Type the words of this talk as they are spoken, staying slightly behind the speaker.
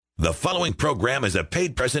The following program is a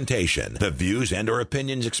paid presentation. The views and/or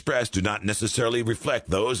opinions expressed do not necessarily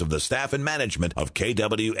reflect those of the staff and management of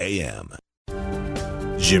KWAM.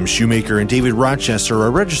 Jim Shoemaker and David Rochester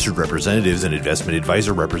are registered representatives and investment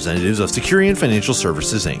advisor representatives of Securian Financial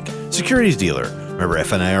Services, Inc., securities dealer, member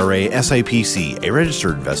FINRA SIPC, a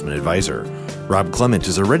registered investment advisor. Rob Clement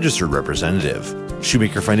is a registered representative.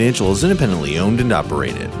 Shoemaker Financial is independently owned and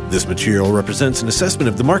operated. This material represents an assessment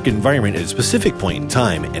of the market environment at a specific point in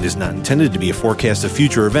time and is not intended to be a forecast of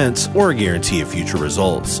future events or a guarantee of future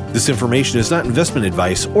results. This information is not investment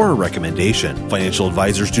advice or a recommendation. Financial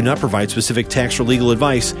advisors do not provide specific tax or legal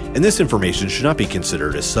advice, and this information should not be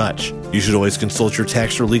considered as such. You should always consult your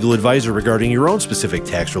tax or legal advisor regarding your own specific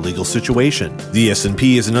tax or legal situation. The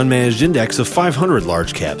S&P is an unmanaged index of 500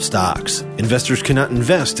 large-cap stocks. Investors cannot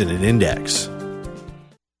invest in an index.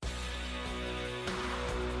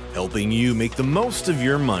 Helping you make the most of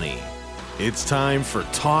your money. It's time for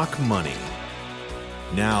Talk Money.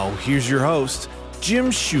 Now, here's your host,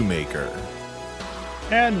 Jim Shoemaker.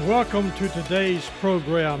 And welcome to today's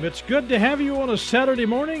program. It's good to have you on a Saturday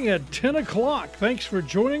morning at 10 o'clock. Thanks for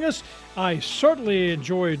joining us. I certainly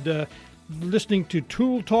enjoyed listening to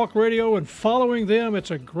Tool Talk Radio and following them.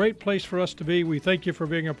 It's a great place for us to be. We thank you for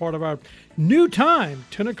being a part of our new time,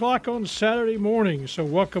 10 o'clock on Saturday morning. So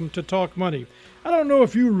welcome to Talk Money. I don't know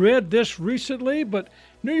if you read this recently, but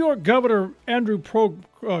New York Governor Andrew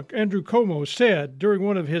Cuomo said during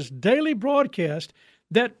one of his daily broadcasts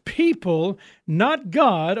that people, not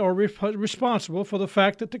God, are responsible for the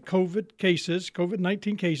fact that the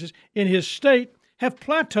COVID-19 cases in his state have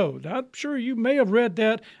plateaued. I'm sure you may have read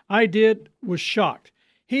that. I did, was shocked.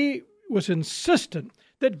 He was insistent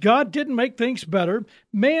that God didn't make things better.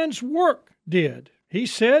 Man's work did. He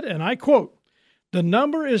said, and I quote, "The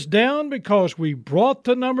number is down because we brought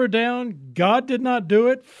the number down. God did not do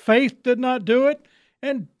it. Faith did not do it.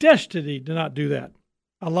 And destiny did not do that.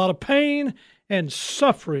 A lot of pain and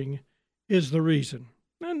suffering is the reason."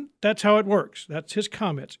 And that's how it works. That's his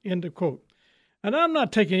comments. End of quote. And I'm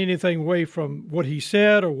not taking anything away from what he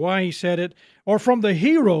said or why he said it or from the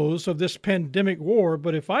heroes of this pandemic war.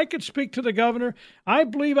 But if I could speak to the governor, I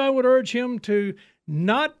believe I would urge him to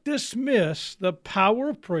not dismiss the power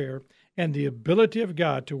of prayer and the ability of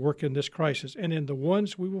God to work in this crisis and in the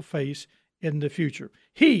ones we will face in the future.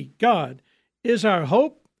 He, God, is our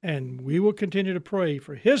hope, and we will continue to pray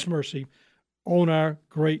for His mercy on our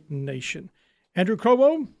great nation. Andrew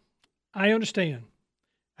Cuomo, I understand.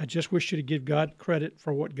 I just wish you to give God credit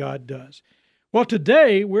for what God does. Well,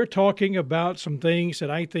 today we're talking about some things that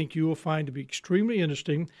I think you will find to be extremely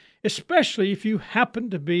interesting, especially if you happen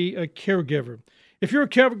to be a caregiver. If you're a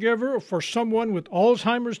caregiver for someone with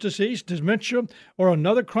Alzheimer's disease, dementia, or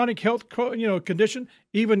another chronic health condition,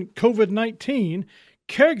 even COVID-19,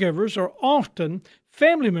 caregivers are often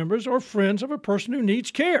family members or friends of a person who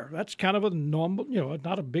needs care. That's kind of a normal,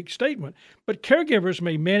 not a big statement. But caregivers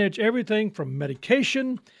may manage everything from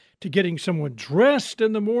medication to getting someone dressed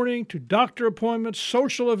in the morning to doctor appointments,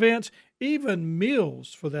 social events, even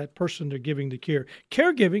meals for that person they're giving the care.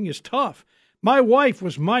 Caregiving is tough. My wife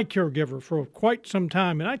was my caregiver for quite some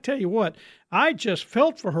time, and I tell you what, I just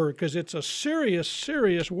felt for her because it's a serious,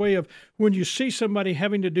 serious way of when you see somebody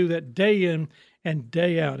having to do that day in and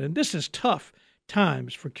day out. And this is tough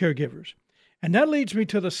times for caregivers. And that leads me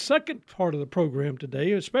to the second part of the program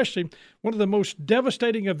today, especially one of the most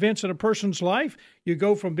devastating events in a person's life. You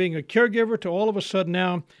go from being a caregiver to all of a sudden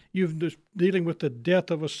now you're dealing with the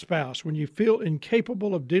death of a spouse. When you feel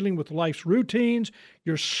incapable of dealing with life's routines,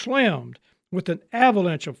 you're slammed with an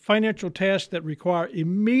avalanche of financial tasks that require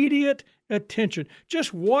immediate attention.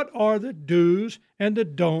 Just what are the do's and the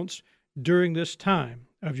don'ts during this time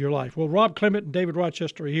of your life? Well, Rob Clement and David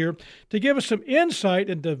Rochester are here to give us some insight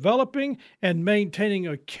in developing and maintaining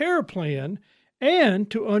a care plan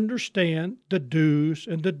and to understand the do's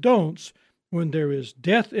and the don'ts when there is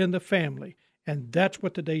death in the family. And that's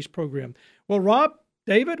what today's program. Well, Rob,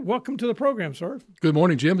 David, welcome to the program, sir. Good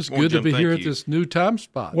morning, Jim. It's good to be here at this new time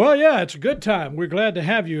spot. Well, yeah, it's a good time. We're glad to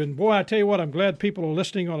have you. And boy, I tell you what, I'm glad people are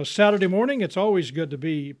listening on a Saturday morning. It's always good to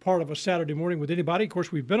be part of a Saturday morning with anybody. Of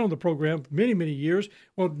course, we've been on the program for many, many years.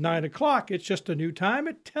 Well, 9 o'clock, it's just a new time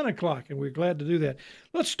at 10 o'clock, and we're glad to do that.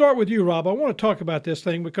 Let's start with you, Rob. I want to talk about this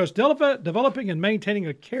thing because developing and maintaining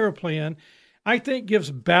a care plan, I think, gives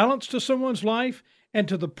balance to someone's life. And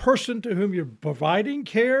to the person to whom you're providing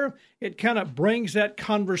care, it kind of brings that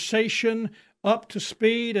conversation up to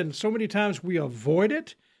speed, and so many times we avoid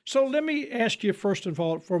it. So let me ask you first and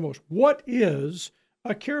foremost, what is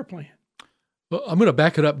a care plan? Well, I'm going to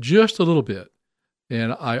back it up just a little bit.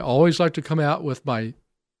 And I always like to come out with my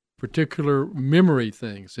particular memory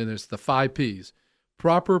things, and it's the 5 Ps: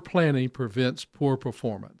 proper planning prevents poor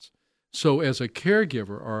performance. So as a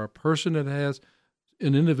caregiver or a person that has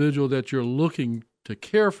an individual that you're looking to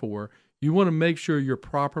care for, you want to make sure you're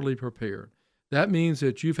properly prepared. That means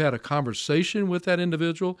that you've had a conversation with that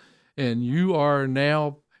individual and you are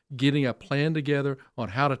now getting a plan together on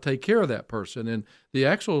how to take care of that person. And the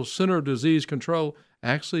actual Center of Disease Control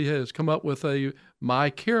actually has come up with a My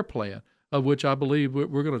Care plan, of which I believe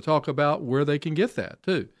we're going to talk about where they can get that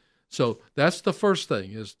too. So that's the first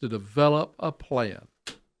thing, is to develop a plan.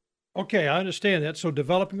 Okay, I understand that. So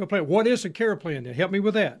developing a plan. What is a care plan then? Help me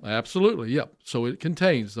with that. Absolutely, yep. So it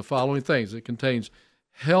contains the following things. It contains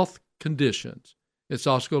health conditions. It's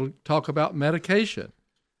also going to talk about medication.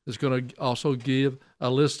 It's going to also give a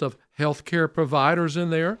list of healthcare providers in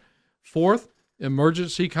there. Fourth,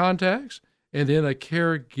 emergency contacts, and then a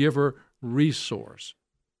caregiver resource.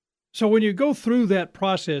 So when you go through that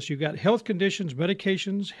process, you've got health conditions,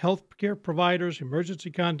 medications, healthcare providers, emergency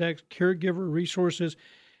contacts, caregiver resources.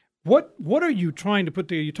 What are you trying to put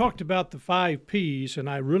there? You talked about the 5 Ps, and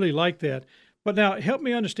I really like that. But now help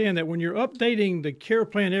me understand that when you're updating the care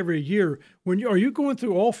plan every year, are you going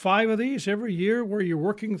through all 5 of these every year, where you're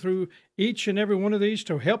working through each and every one of these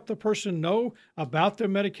to help the person know about their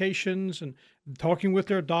medications and talking with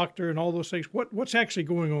their doctor and all those things? What's actually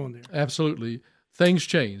going on there? Absolutely. Things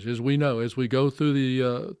change, as we know. As we go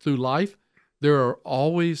through through life, there are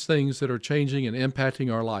always things that are changing and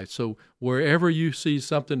impacting our life. So wherever you see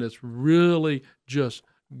something that's really just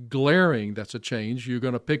glaring that's a change, you're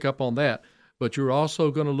going to pick up on that. But you're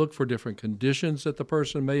also going to look for different conditions that the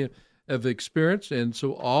person may have experienced. And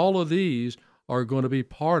so all of these are going to be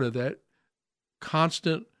part of that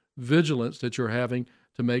constant vigilance that you're having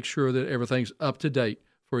to make sure that everything's up to date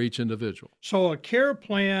for each individual. So a care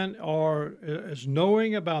plan is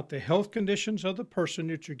knowing about the health conditions of the person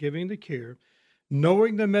that you're giving the care,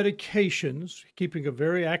 knowing the medications, keeping a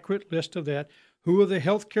very accurate list of that, who are the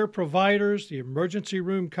healthcare providers, the emergency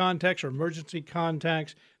room contacts or emergency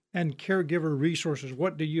contacts, and caregiver resources.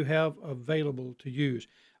 What do you have available to use?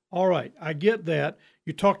 All right, I get that.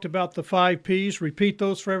 You talked about the 5 Ps. Repeat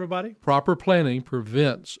those for everybody. Proper planning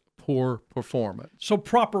prevents poor performance. So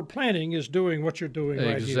proper planning is doing what you're doing right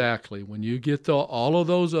here. Exactly. When you get to all of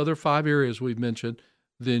those other 5 areas we've mentioned,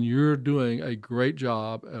 then you're doing a great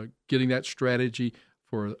job getting that strategy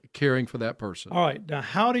for caring for that person. All right. Now,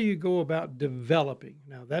 how do you go about developing?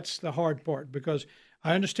 Now, that's the hard part, because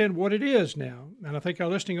I understand what it is now, and I think our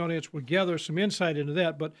listening audience will gather some insight into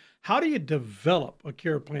that. But how do you develop a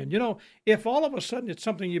care plan? You know, if all of a sudden it's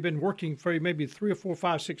something you've been working for maybe 3 or 4,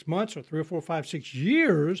 5, 6 months, or 3 or 4, 5, 6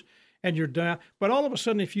 years, and you're done, but all of a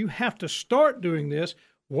sudden if you have to start doing this,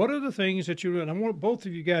 what are the things that you do? And I want both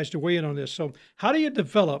of you guys to weigh in on this. So how do you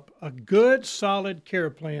develop a good, solid care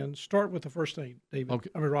plan? Start with the first thing, David. Okay.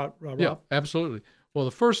 I mean, Rob. Yeah, absolutely. Well,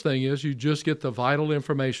 the first thing is you just get the vital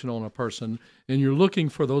information on a person, and you're looking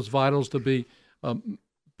for those vitals to be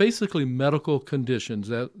basically medical conditions.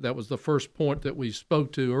 That was the first point that we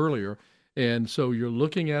spoke to earlier. And so you're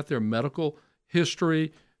looking at their medical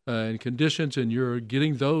history and conditions, and you're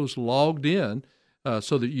getting those logged in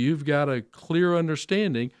so that you've got a clear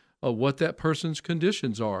understanding of what that person's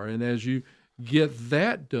conditions are. And as you get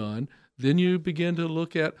that done, then you begin to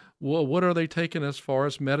look at, well, what are they taking as far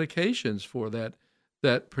as medications for that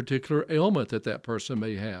particular ailment that person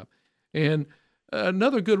may have. And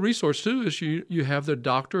another good resource, too, is you have the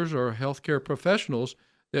doctors or healthcare professionals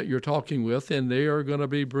that you're talking with, and they are going to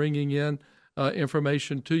be bringing in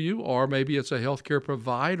information to you, or maybe it's a healthcare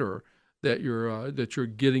provider that you're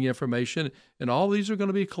getting information, and all these are going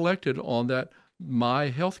to be collected on that My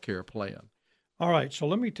Healthcare plan. All right, so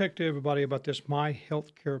let me talk to everybody about this My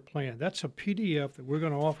Healthcare plan. That's a PDF that we're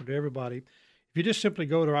going to offer to everybody. If you just simply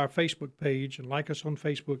go to our Facebook page and like us on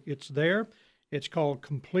Facebook, it's there. It's called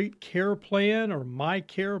Complete Care Plan or My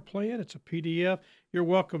Care Plan. It's a PDF. You're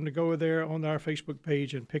welcome to go there on our Facebook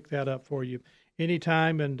page and pick that up for you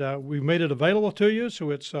anytime. And we've made it available to you.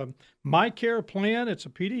 So it's My Care Plan. It's a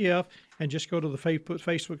PDF. And just go to the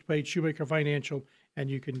Facebook page, Shoemaker Financial, and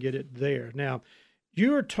you can get it there. Now,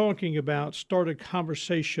 you're talking about start a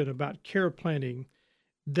conversation about care planning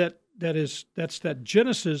that's that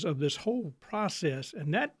genesis of this whole process,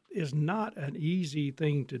 and that is not an easy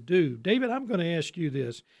thing to do. David, I'm going to ask you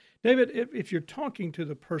this. David, if you're talking to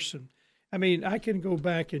the person, I mean, I can go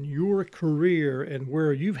back in your career and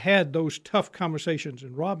where you've had those tough conversations,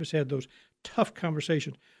 and Rob has had those tough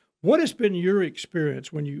conversations. What has been your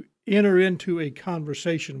experience when you enter into a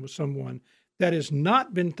conversation with someone that has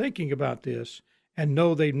not been thinking about this and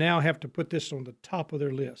know they now have to put this on the top of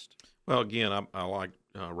their list? Well, again, I like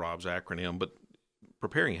Rob's acronym, but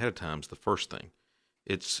preparing ahead of time is the first thing.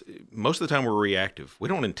 it's most of the time we're reactive. We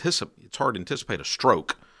don't anticipate. It's hard to anticipate a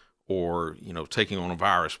stroke or taking on a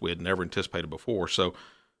virus we had never anticipated before. So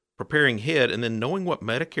preparing ahead and then knowing what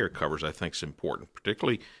Medicare covers, I think, is important.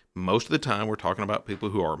 Particularly, most of the time we're talking about people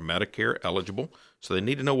who are Medicare eligible, so they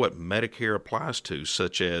need to know what Medicare applies to,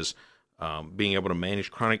 such as being able to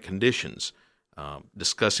manage chronic conditions,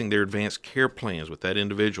 discussing their advanced care plans with that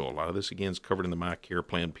individual. A lot of this, again, is covered in the My Care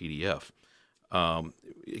Plan PDF.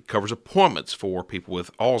 It covers appointments for people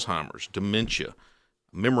with Alzheimer's, dementia,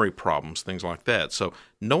 memory problems, things like that. So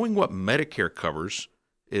knowing what Medicare covers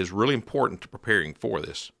is really important to preparing for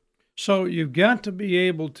this. So you've got to be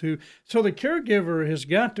able to, so the caregiver has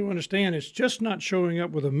got to understand it's just not showing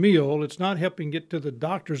up with a meal. It's not helping get to the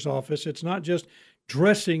doctor's office. It's not just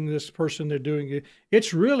dressing this person they're doing it.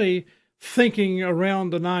 It's really thinking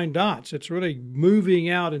around the 9 dots. It's really moving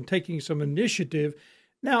out and taking some initiative.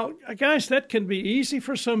 Now, guys, that can be easy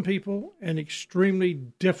for some people and extremely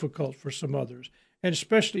difficult for some others, and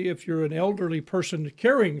especially if you're an elderly person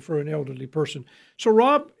caring for an elderly person. So,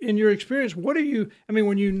 Rob, in your experience, when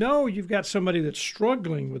you know you've got somebody that's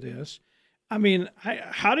struggling with this,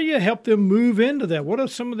 how do you help them move into that? What are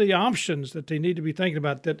some of the options that they need to be thinking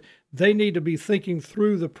about, that they need to be thinking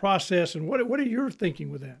through the process, and what are you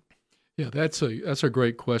thinking with that? Yeah, that's a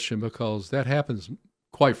great question, because that happens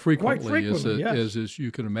quite frequently, yes. as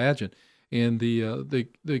you can imagine. And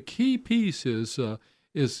the key piece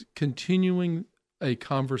is continuing a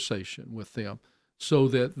conversation with them so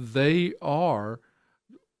that they are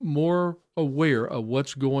more aware of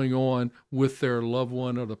what's going on with their loved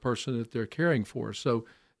one or the person that they're caring for. So,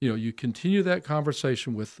 you continue that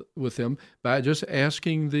conversation with them by just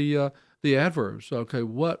asking the adverbs. Okay,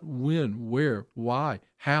 what, when, where, why,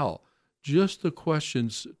 how? Just the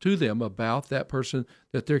questions to them about that person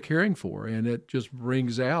that they're caring for, and it just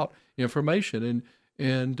brings out information.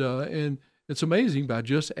 And it's amazing, by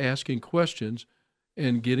just asking questions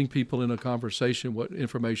and getting people in a conversation, what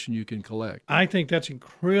information you can collect. I think that's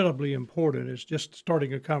incredibly important. It's just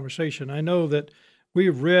starting a conversation. I know that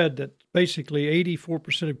we've read that basically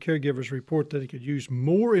 84% of caregivers report that they could use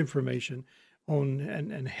more information on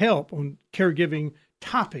and help on caregiving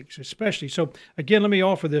topics, especially. So again, let me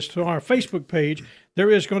offer this to our Facebook page. There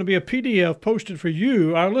is going to be a PDF posted for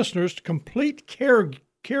you, our listeners, Complete Care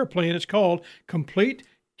Plan. It's called Complete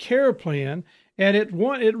Care Plan. And it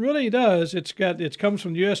really does. It comes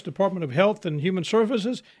from the U.S. Department of Health and Human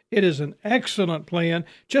Services. It is an excellent plan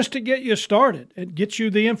just to get you started. It gets you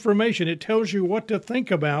the information. It tells you what to think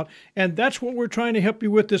about. And that's what we're trying to help you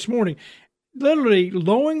with this morning. Literally,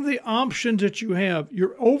 knowing the options that you have,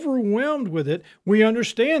 you're overwhelmed with it. We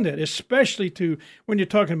understand that, especially when you're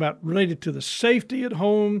talking about related to the safety at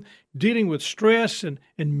home, dealing with stress and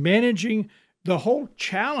managing the whole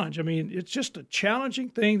challenge. It's just a challenging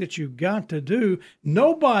thing that you've got to do.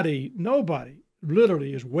 Nobody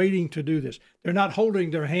literally is waiting to do this. They're not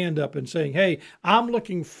holding their hand up and saying, hey, I'm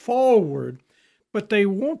looking forward, but they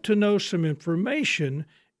want to know some information.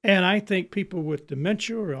 And I think people with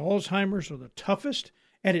dementia or Alzheimer's are the toughest,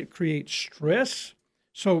 and it creates stress.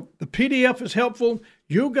 So the PDF is helpful.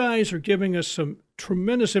 You guys are giving us some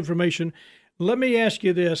tremendous information. Let me ask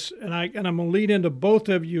you this, and I'm going to lead into both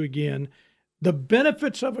of you again. The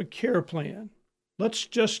benefits of a care plan. Let's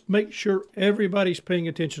just make sure everybody's paying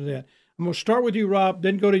attention to that. I'm going to start with you, Rob,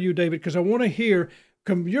 then go to you, David, because I want to hear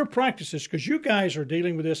your practices, because you guys are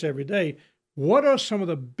dealing with this every day. What are some of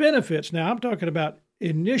the benefits? Now, I'm talking about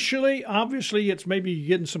initially, obviously, it's maybe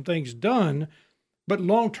getting some things done, but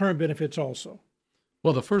long-term benefits also.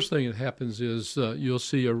 Well, the first thing that happens is you'll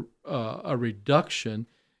see a reduction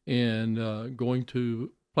in going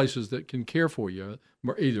to places that can care for you,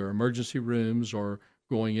 either emergency rooms or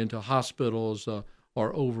going into hospitals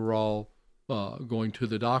or overall going to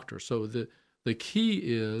the doctor. So the key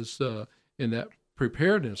is in that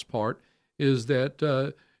preparedness part is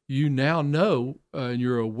that you now know and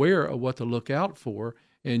you're aware of what to look out for,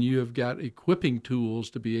 and you have got equipping tools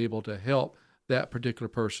to be able to help that particular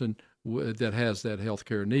person that has that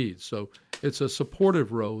healthcare need. So it's a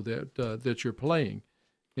supportive role that you're playing.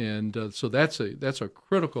 And so that's a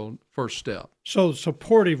critical first step. So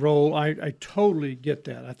supportive role, I totally get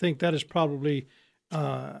that. I think that is probably,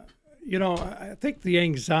 I think the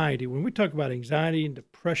anxiety, when we talk about anxiety and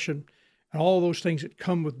depression and all those things that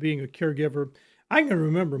come with being a caregiver, I can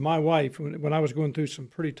remember my wife, when I was going through some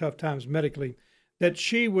pretty tough times medically, that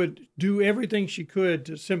she would do everything she could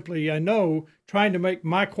to simply, trying to make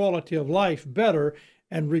my quality of life better.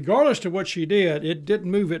 And regardless to what she did, it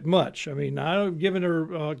didn't move it much. I've given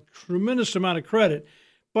her a tremendous amount of credit.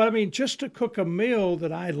 But, just to cook a meal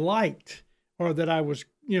that I liked or that I was,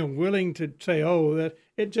 willing to say, oh, that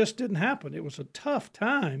it just didn't happen. It was a tough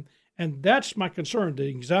time. And that's my concern, the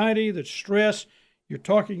anxiety, the stress. You're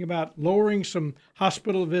talking about lowering some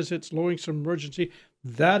hospital visits, lowering some emergency.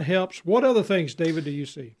 That helps. What other things, David, do you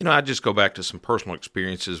see? I just go back to some personal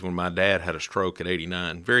experiences when my dad had a stroke at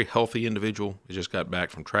 89. Very healthy individual. He just got back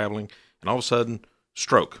from traveling. And all of a sudden,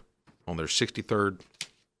 stroke on their 63rd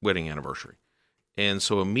wedding anniversary. And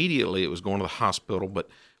so immediately it was going to the hospital. But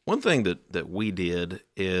one thing that we did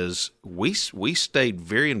is we stayed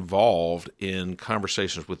very involved in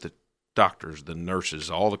conversations with the doctors, the nurses,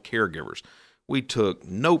 all the caregivers. We took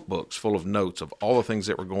notebooks full of notes of all the things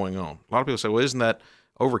that were going on. A lot of people say, well, isn't that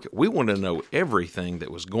overkill? We wanted to know everything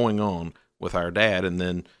that was going on with our dad and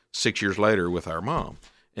then 6 years later with our mom.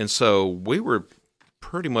 And so we were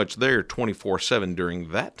pretty much there 24/7 during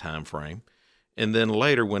that time frame. And then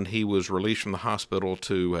later when he was released from the hospital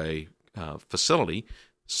to a facility,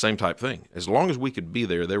 same type thing. As long as we could be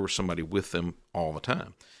there, there was somebody with them all the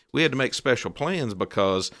time. We had to make special plans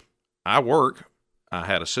because I work. I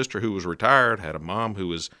had a sister who was retired, had a mom who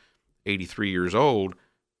was 83 years old.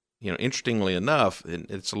 Interestingly enough, and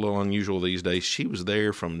it's a little unusual these days, she was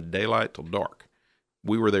there from daylight till dark.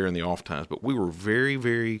 We were there in the off times, but we were very,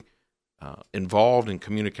 very involved and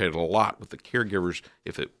communicated a lot with the caregivers,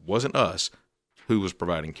 if it wasn't us, who was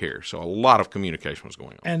providing care. So a lot of communication was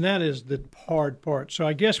going on. And that is the hard part. So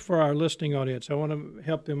I guess for our listening audience, I want to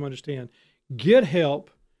help them understand. Get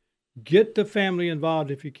help. Get the family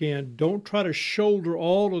involved if you can. Don't try to shoulder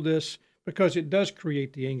all of this because it does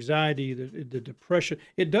create the anxiety, the depression.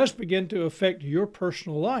 It does begin to affect your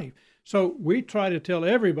personal life. So we try to tell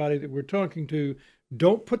everybody that we're talking to,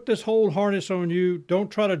 don't put this whole harness on you. Don't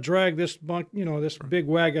try to drag this big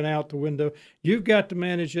wagon out the window. You've got to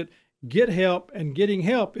manage it. Get help, and getting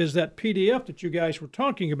help is that PDF that you guys were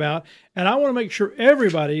talking about. And I want to make sure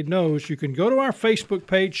everybody knows you can go to our Facebook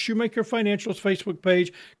page, Shoemaker Financial's Facebook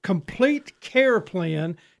page, Complete Care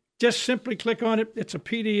Plan. Just simply click on it. It's a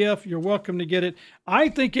PDF. You're welcome to get it. I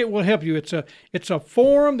think it will help you. It's a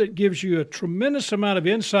form that gives you a tremendous amount of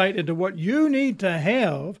insight into what you need to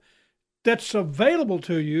have that's available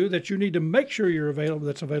to you, that you need to make sure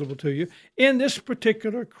that's available to you in this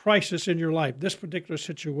particular crisis in your life, this particular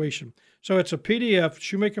situation. So it's a PDF,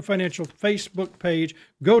 Shoemaker Financial Facebook page.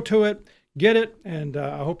 Go to it, get it, and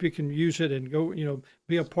I hope you can use it and go,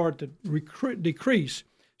 be a part to decrease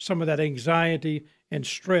some of that anxiety and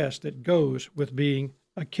stress that goes with being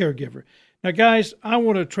a caregiver. Now, guys, I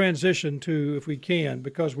want to transition to, if we can,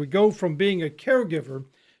 because we go from being a caregiver.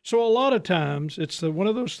 So a lot of times, it's one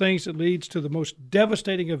of those things that leads to the most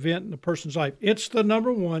devastating event in a person's life. It's the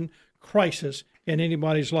number one crisis in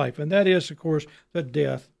anybody's life, and that is, of course, the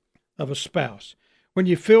death of a spouse. When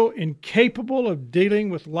you feel incapable of dealing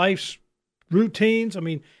with life's routines, I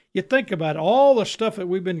mean, you think about all the stuff that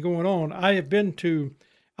we've been going on. I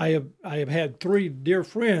have had 3 dear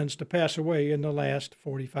friends to pass away in the last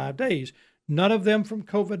 45 days, none of them from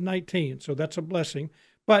COVID-19, so that's a blessing.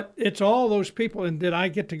 But it's all those people. And did I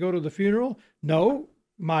get to go to the funeral? No.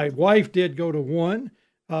 My wife did go to one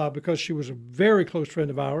because she was a very close friend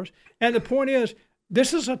of ours. And the point is,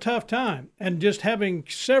 this is a tough time. And just having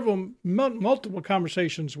multiple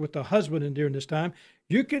conversations with the husband during this time,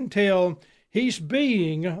 you can tell he's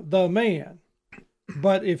being the man.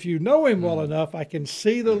 But if you know him well enough, I can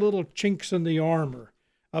see the little chinks in the armor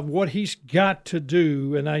of what he's got to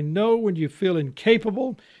do. And I know when you feel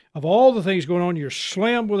incapable of all the things going on, you're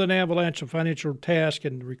slammed with an avalanche of financial tasks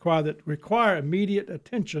and require immediate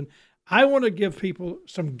attention. I want to give people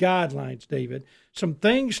some guidelines, David, some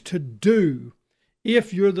things to do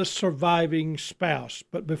if you're the surviving spouse.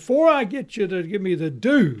 But before I get you to give me the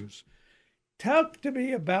do's, talk to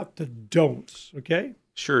me about the don'ts, okay?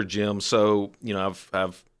 Sure, Jim. So,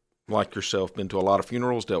 I've like yourself, been to a lot of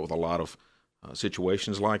funerals, dealt with a lot of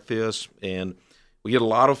situations like this, and we get a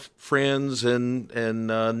lot of friends and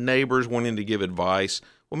neighbors wanting to give advice.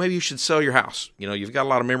 Well, maybe you should sell your house. You've got a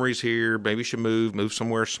lot of memories here. Maybe you should move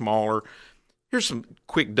somewhere smaller. Here's some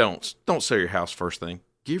quick don'ts. Don't sell your house first thing.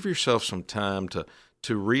 Give yourself some time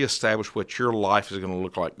to reestablish what your life is going to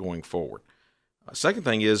look like going forward. Second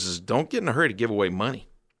thing is don't get in a hurry to give away money.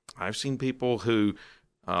 I've seen people who,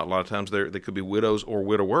 a lot of times they could be widows or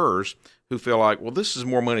widowers, who feel like, well, this is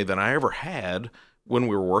more money than I ever had when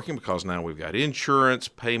we were working, because now we've got insurance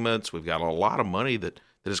payments, we've got a lot of money that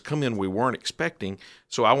has come in we weren't expecting.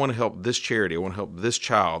 So I want to help this charity, I want to help this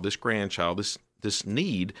child, this grandchild, this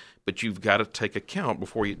need, but you've got to take account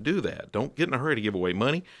before you do that. Don't get in a hurry to give away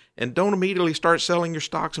money, and don't immediately start selling your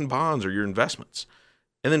stocks and bonds or your investments.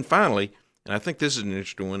 And then finally, and I think this is an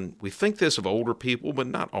interesting one, we think this of older people, but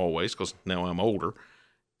not always, because now I'm older,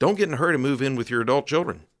 don't get in a hurry to move in with your adult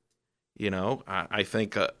children. I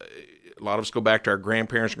think a lot of us go back to our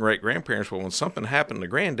grandparents and great-grandparents. Well, when something happened to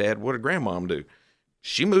granddad, what did grandmom do?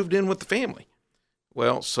 She moved in with the family.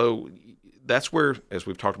 Well, so that's where, as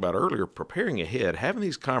we've talked about earlier, preparing ahead, having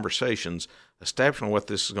these conversations, establishing what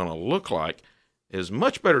this is going to look like, is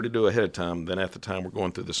much better to do ahead of time than at the time we're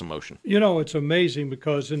going through this emotion. It's amazing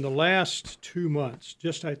because in the last 2 months,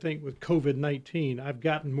 just I think with COVID-19, I've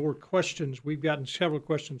gotten more questions. We've gotten several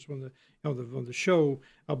questions from the show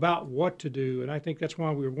about what to do, and I think that's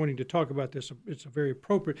why we were wanting to talk about this. It's very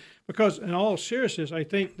appropriate because, in all seriousness, I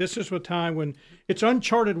think this is a time when it's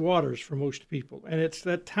uncharted waters for most people, and it's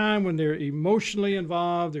that time when they're emotionally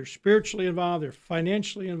involved, they're spiritually involved, they're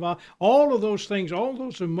financially involved. All of those things, all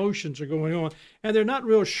those emotions are going on, and they're not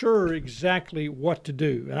real sure exactly what to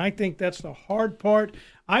do. And I think that's the hard part.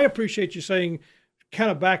 I appreciate you saying,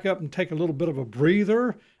 kind of back up and take a little bit of a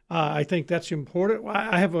breather. I think that's important.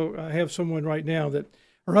 I have someone right now that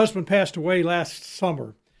her husband passed away last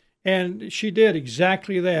summer, and she did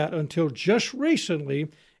exactly that until just recently,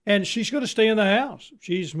 and she's going to stay in the house.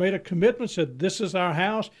 She's made a commitment, said, this is our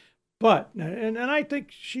house. But, and I think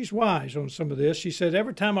she's wise on some of this. She said,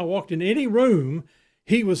 every time I walked in any room,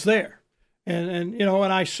 he was there. And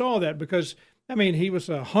I saw that because, he was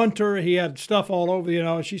a hunter. He had stuff all over,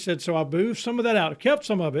 and she said, so I moved some of that out. I kept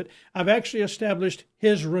some of it. I've actually established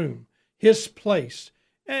his room, his place.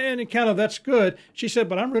 And that's good. She said,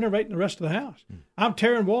 but I'm renovating the rest of the house. I'm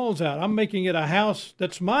tearing walls out. I'm making it a house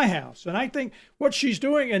that's my house. And I think what she's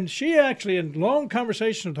doing, and she actually, in long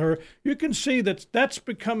conversation with her, you can see that's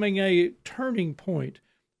becoming a turning point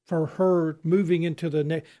for her moving into the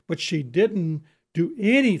next. But she didn't do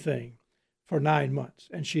anything for 9 months.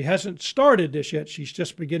 And she hasn't started this yet. She's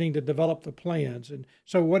just beginning to develop the plans. And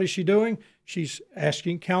so what is she doing? She's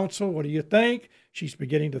asking counsel, what do you think? She's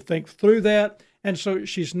beginning to think through that. And so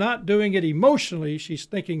she's not doing it emotionally. She's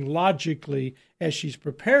thinking logically as she's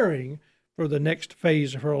preparing for the next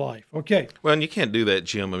phase of her life. Okay. Well, and you can't do that,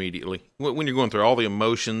 Jim, immediately. When you're going through all the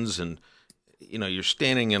emotions and, you're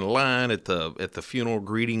standing in line at the funeral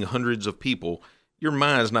greeting hundreds of people, your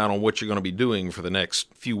mind's not on what you're going to be doing for the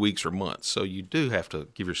next few weeks or months. So you do have to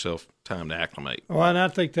give yourself time to acclimate. Oh, and I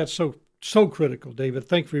think that's so critical, David.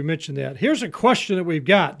 Thank you for mentioning that. Here's a question that we've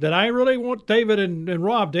got that I really want David and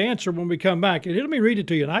Rob to answer when we come back. And let me read it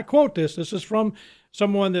to you. And I quote this. This is from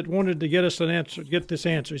someone that wanted to get this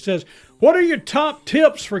answer. He says, what are your top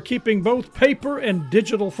tips for keeping both paper and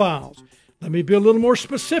digital files? Let me be a little more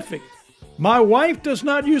specific. My wife does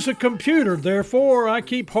not use a computer, therefore I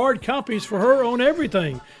keep hard copies for her on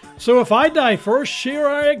everything. So if I die first, she or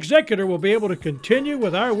our executor will be able to continue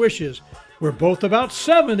with our wishes. We're both about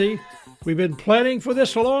 70. We've been planning for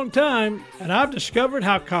this a long time, and I've discovered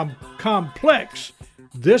how complex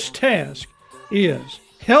this task is.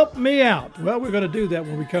 Help me out. Well, we're going to do that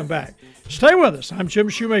when we come back. Stay with us. I'm Jim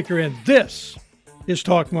Shoemaker, and this is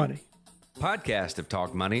Talk Money. Podcasts of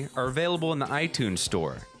Talk Money are available in the iTunes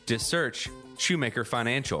Store. Just search Shoemaker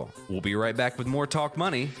Financial. We'll be right back with more Talk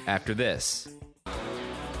Money after this.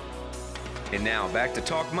 And now back to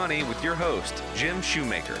Talk Money with your host, Jim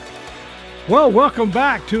Shoemaker. Well, welcome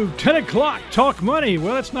back to 10 o'clock Talk Money.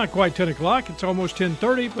 Well, it's not quite 10 o'clock. It's almost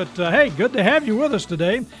 10:30, but hey, good to have you with us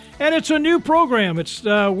today. And it's a new program.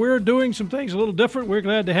 We're doing some things a little different. We're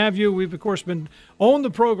glad to have you. We've, of course, been on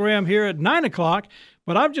the program here at 9 o'clock,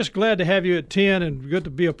 but I'm just glad to have you at 10 and good to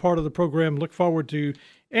be a part of the program. Look forward to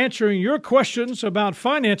answering your questions about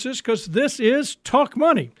finances because this is Talk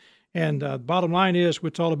Money. And bottom line is,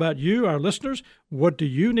 it's all about you, our listeners. What do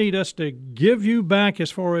you need us to give you back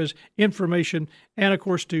as far as information and, of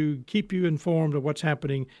course, to keep you informed of what's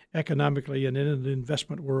happening economically and in the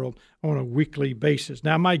investment world on a weekly basis.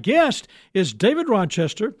 Now, my guest is David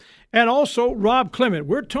Rochester and also Rob Clement.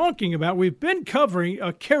 We've been covering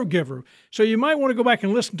a caregiver. So you might want to go back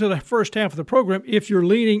and listen to the first half of the program if you're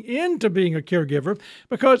leaning into being a caregiver,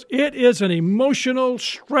 because it is an emotional,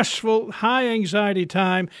 stressful, high anxiety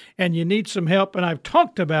time, and you need some help. And I've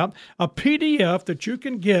talked about a PDF that you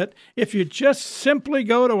can get if you just simply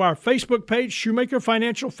go to our Facebook page, Shoemaker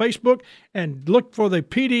Financial Facebook, and look for the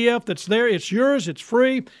PDF that's there. It's yours. It's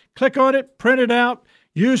free. Click on it, print it out,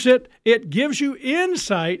 use it. It gives you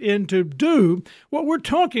insight into do what we're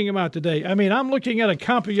talking about today. I mean, I'm looking at a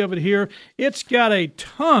copy of it here. It's got a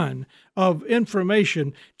ton of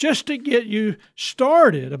information just to get you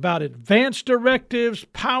started about advanced directives,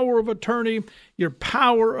 power of attorney, your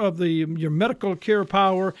power of your medical care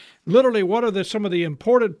power, literally what are some of the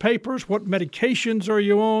important papers, what medications are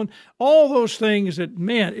you on, all those things that,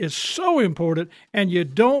 man, is so important, and you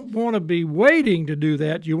don't want to be waiting to do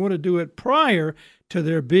that. You want to do it prior to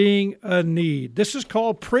there being a need. This is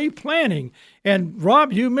called pre-planning. And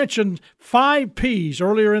Rob, you mentioned 5 P's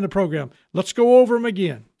earlier in the program. Let's go over them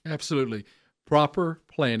again. Absolutely. Proper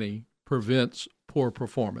planning prevents poor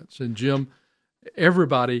performance. And Jim,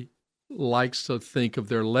 everybody likes to think of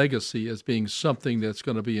their legacy as being something that's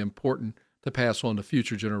going to be important to pass on to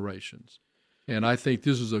future generations. And I think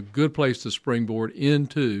this is a good place to springboard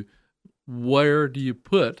into where do you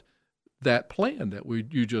put that plan that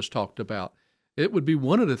you just talked about. It would be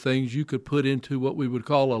one of the things you could put into what we would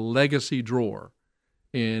call a legacy drawer.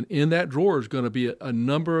 And in that drawer is going to be a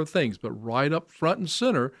number of things, but right up front and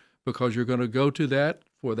center, because you're going to go to that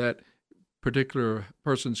for that particular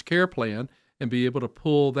person's care plan and be able to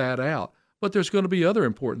pull that out. But there's going to be other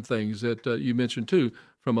important things that you mentioned too,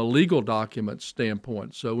 from a legal document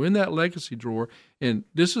standpoint. So in that legacy drawer, and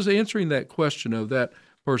this is answering that question of that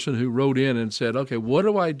person who wrote in and said, okay, what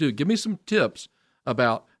do I do? Give me some tips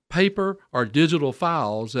about paper or digital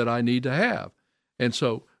files that I need to have. And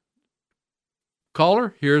so,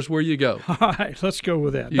 caller, here's where you go. All right, let's go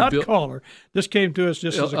with that. Caller. This came to us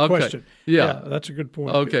just as a question. Yeah, that's a good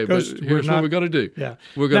point. Okay, but here's what we're going to do. Yeah.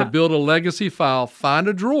 We're going to build a legacy file, find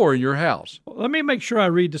a drawer in your house. Let me make sure I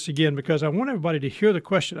read this again because I want everybody to hear the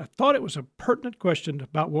question. I thought it was a pertinent question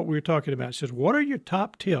about what we were talking about. It says, what are your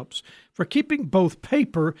top tips for keeping both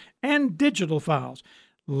paper and digital files?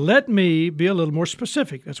 Let me be a little more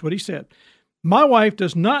specific. That's what he said. My wife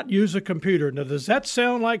does not use a computer. Now, does that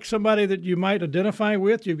sound like somebody that you might identify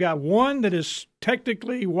with? You've got one that is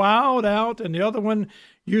technically wowed out, and the other one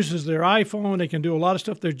uses their iPhone. They can do a lot of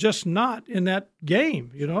stuff. They're just not in that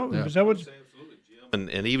game, you know? Yeah. Is that what? Absolutely, Jim.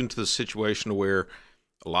 And even to the situation where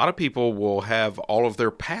a lot of people will have all of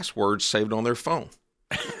their passwords saved on their phone.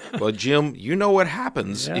 Well, Jim, you know what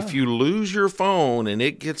happens if you lose your phone and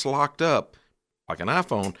it gets locked up, like an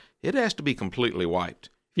iPhone, it has to be completely wiped.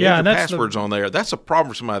 And that's passwords on there. That's a problem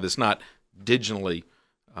for somebody that's not digitally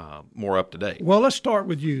more up to date. Well, let's start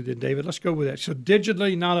with you then, David. Let's go with that. So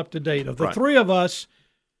digitally not up to date. Of the Right. three of us,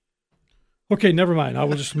 okay, never mind. I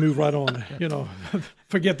will just move right on. You know,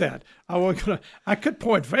 forget that. I could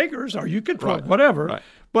point fingers, or you could point whatever. Right.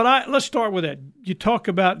 But let's start with that. You talk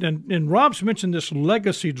about, and Rob's mentioned this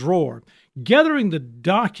legacy drawer, gathering the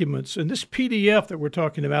documents, and this PDF that we're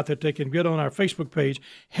talking about that they can get on our Facebook page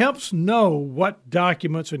helps know what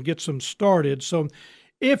documents and gets them started. So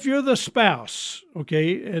if you're the spouse,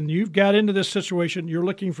 okay, and you've got into this situation, you're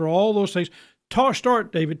looking for all those things,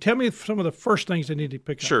 start, David. Tell me some of the first things they need to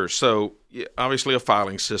pick up. Sure. So obviously a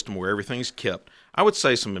filing system where everything's kept. I would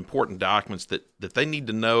say some important documents that they need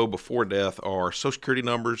to know before death are Social Security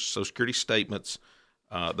numbers, Social Security statements.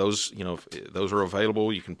 Those are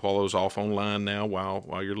available. You can pull those off online now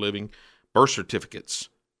while you're living. Birth certificates,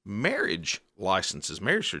 marriage licenses,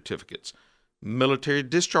 marriage certificates, military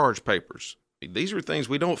discharge papers. These are things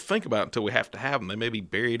we don't think about until we have to have them. They may be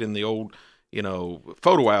buried in the old,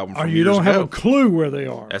 photo album from Or you years don't have ago. a clue where they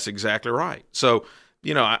are. That's exactly right. So,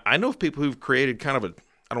 I know of people who've created kind of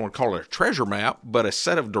I don't want to call it a treasure map, but a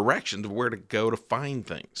set of directions of where to go to find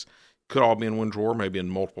things. Could all be in one drawer, maybe in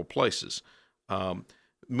multiple places.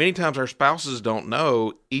 Many times our spouses don't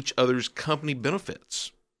know each other's company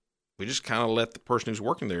benefits. We just kind of let the person who's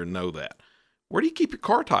working there know that. Where do you keep your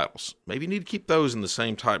car titles? Maybe you need to keep those in the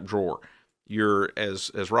same type drawer.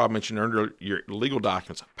 As Rob mentioned earlier, your legal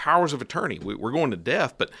documents, powers of attorney. We're going to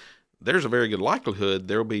death, but there's a very good likelihood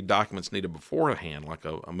there will be documents needed beforehand, like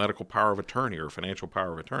a medical power of attorney or a financial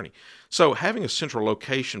power of attorney. So having a central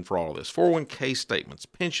location for all of this, 401k statements,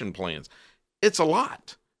 pension plans, it's a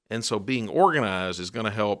lot. And so being organized is going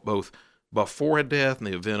to help both before a death in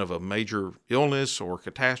the event of a major illness or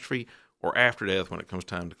catastrophe, or after death when it comes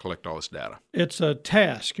time to collect all this data. It's a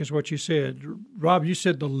task, is what you said. Rob, you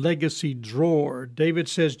said the legacy drawer. David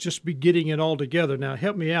says just be getting it all together. Now,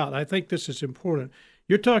 help me out. I think this is important.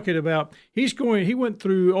 You're talking about he went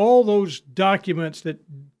through all those documents that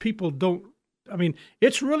people don't. I mean,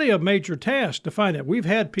 it's really a major task to find that. We've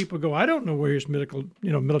had people go, I don't know where his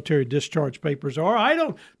military discharge papers are. I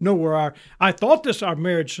don't know where I thought our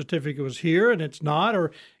marriage certificate was here and it's not,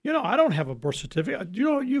 or, I don't have a birth certificate.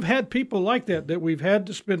 You've had people like that we've had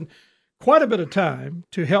to spend quite a bit of time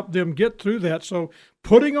to help them get through that. So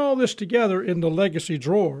putting all this together in the legacy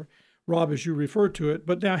drawer, Rob, as you refer to it,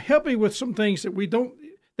 but now help me with some things that we don't,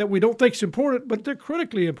 that we don't think is important, but they're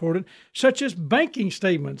critically important, such as banking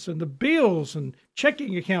statements and the bills and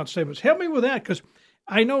checking account statements. Help me with that, because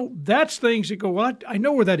I know that's things that go, well, I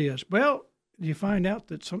know where that is. Well, you find out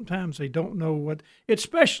that sometimes they don't know what,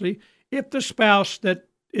 especially if the spouse that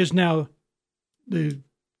is now the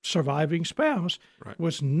surviving spouse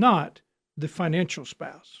was not the financial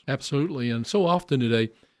spouse. Absolutely. And so often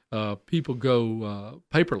today, people go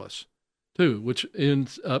paperless too, which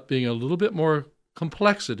ends up being a little bit more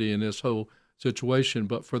complexity in this whole situation.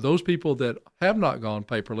 But for those people that have not gone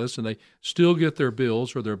paperless and they still get their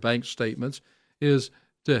bills or their bank statements, is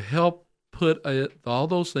to help put all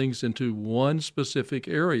those things into one specific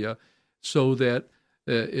area, so that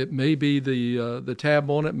it may be the tab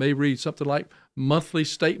on it may read something like monthly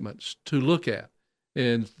statements to look at.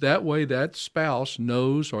 And that way that spouse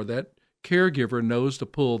knows, or that caregiver knows, to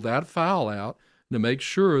pull that file out to make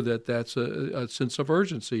sure that that's a sense of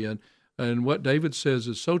urgency. And what David says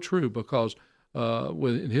is so true, because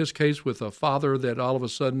in his case, with a father that all of a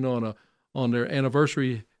sudden on their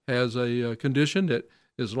anniversary has a condition that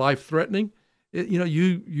is life-threatening,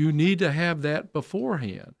 you need to have that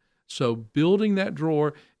beforehand. So building that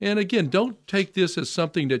drawer, and again, don't take this as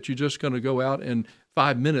something that you're just going to go out and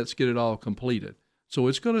 5 minutes get it all completed. So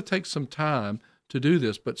it's going to take some time to do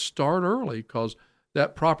this, but start early, because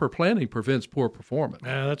that proper planning prevents poor performance.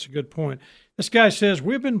 Yeah, that's a good point. This guy says,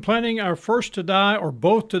 we've been planning our first to die or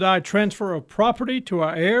both to die transfer of property to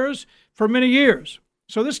our heirs for many years.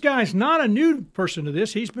 So this guy's not a new person to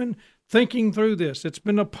this. He's been thinking through this. It's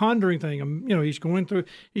been a pondering thing. He's going through.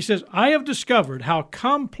 He says, I have discovered how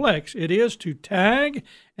complex it is to tag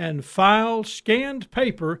and file scanned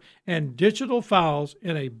paper and digital files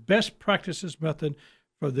in a best practices method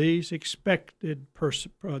for these exact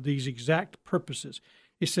purposes.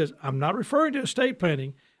 He says, I'm not referring to estate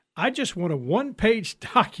planning. I just want a one-page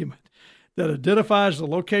document that identifies the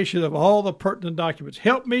location of all the pertinent documents.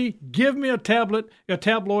 Help me, give me a tabloid,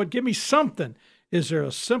 give me something. Is there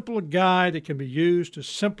a simple guide that can be used to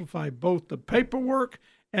simplify both the paperwork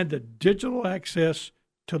and the digital access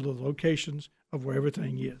to the locations of where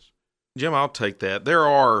everything is? Jim, I'll take that.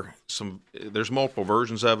 There's multiple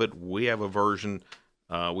versions of it. We have a version.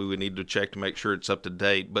 We would need to check to make sure it's up to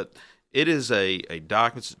date, but it is a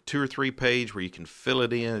document. It's a 2 or 3 page where you can fill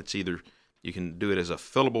it in. It's either you can do it as a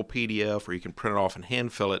fillable PDF, or you can print it off and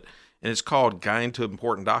hand fill it. And it's called Guide to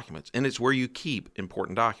Important Documents. And it's where you keep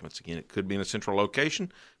important documents. Again, it could be in a central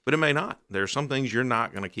location, but it may not. There are some things you're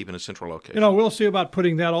not going to keep in a central location. We'll see about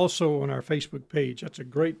putting that also on our Facebook page. That's a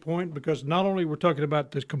great point, because not only we're talking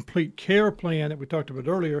about this complete care plan that we talked about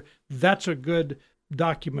earlier, that's a good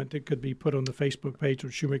document that could be put on the Facebook page, or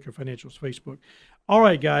Shoemaker Financial's Facebook. All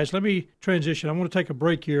right, guys, let me transition. I want to take a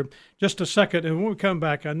break here just a second. And when we come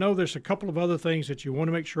back, I know there's a couple of other things that you want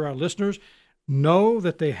to make sure our listeners know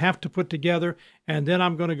that they have to put together. And then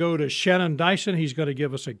I'm going to go to Shannon Dyson. He's going to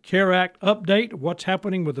give us a CARE Act update, what's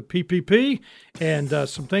happening with the PPP, and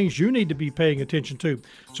some things you need to be paying attention to.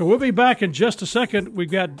 So we'll be back in just a second.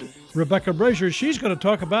 We've got Rebecca Brazier. She's going to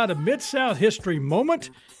talk about a Mid-South history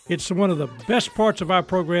moment. It's one of the best parts of our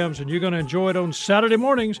programs, and you're going to enjoy it on Saturday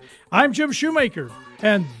mornings. I'm Jim Shoemaker,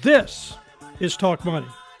 and this is Talk Money.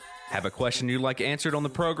 Have a question you'd like answered on the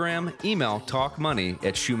program? Email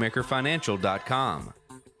talkmoney@shoemakerfinancial.com.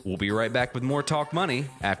 We'll be right back with more Talk Money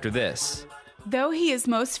after this. Though he is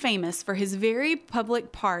most famous for his very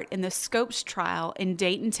public part in the Scopes trial in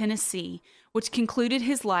Dayton, Tennessee, which concluded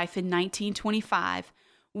his life in 1925,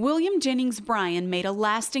 William Jennings Bryan made a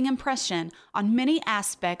lasting impression on many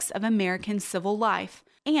aspects of American civil life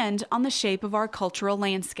and on the shape of our cultural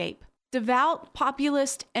landscape. Devout,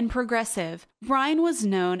 populist, and progressive, Bryan was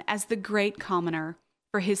known as the Great Commoner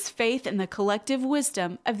for his faith in the collective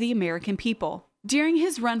wisdom of the American people. During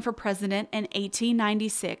his run for president in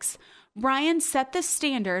 1896, Bryan set the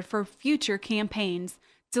standard for future campaigns,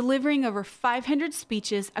 delivering over 500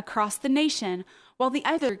 speeches across the nation while the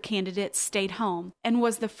other candidates stayed home, and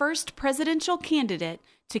was the first presidential candidate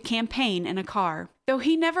to campaign in a car. Though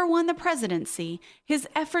he never won the presidency, his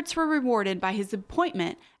efforts were rewarded by his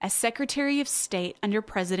appointment as Secretary of State under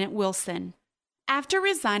President Wilson. After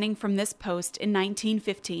resigning from this post in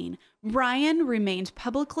 1915, Bryan remained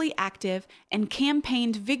publicly active and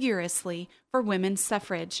campaigned vigorously for women's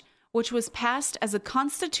suffrage, which was passed as a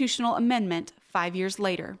constitutional amendment 5 years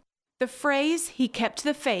later. The phrase, "he kept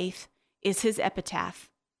the faith," is his epitaph.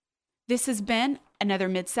 This has been another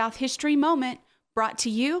Mid-South History Moment brought to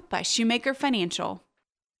you by Shoemaker Financial.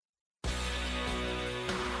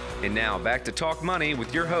 And now back to Talk Money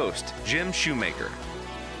with your host, Jim Shoemaker.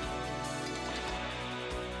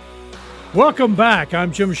 Welcome back.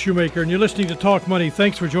 I'm Jim Shoemaker, and you're listening to Talk Money.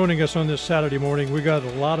 Thanks for joining us on this Saturday morning. We've got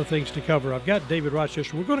a lot of things to cover. I've got David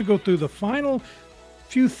Rochester. We're going to go through the final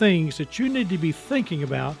few things that you need to be thinking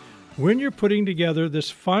about when you're putting together this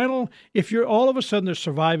final. If you're all of a sudden a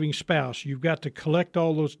surviving spouse, you've got to collect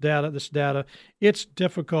all this data. It's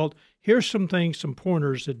difficult. Here's some things, some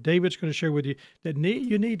pointers that David's going to share with you that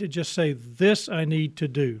you need to just say, this I need to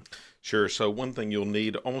do. Sure. So one thing you'll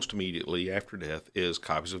need almost immediately after death is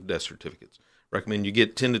copies of death certificates. Recommend you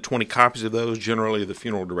get 10 to 20 copies of those. Generally, the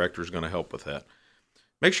funeral director is going to help with that.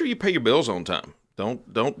 Make sure you pay your bills on time.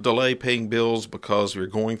 Don't delay paying bills because you're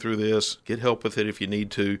going through this. Get help with it if you need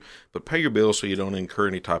to, but pay your bills so you don't incur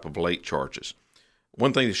any type of late charges.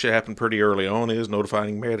 One thing that should happen pretty early on is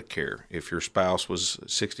notifying Medicare. If your spouse was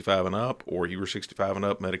 65 and up or you were 65 and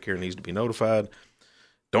up, Medicare needs to be notified.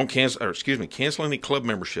 Don't cancel any club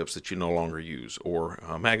memberships that you no longer use or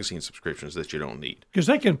magazine subscriptions that you don't need. Because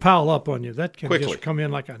they can pile up on you. That can quickly just come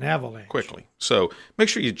in like an avalanche. Quickly. So make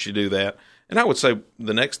sure you do that. And I would say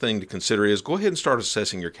the next thing to consider is go ahead and start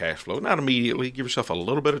assessing your cash flow. Not immediately. Give yourself a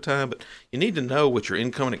little bit of time, but you need to know what your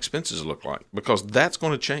income and expenses look like because that's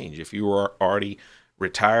going to change. If you are already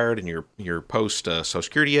retired and you're post Social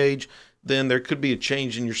Security age, then there could be a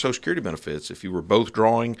change in your Social Security benefits. If you were both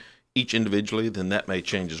drawing each individually, then that may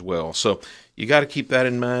change as well. So you got to keep that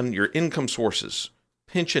in mind. Your income sources,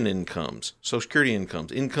 pension incomes, Social Security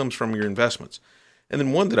incomes from your investments. And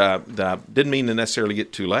then one that I didn't mean to necessarily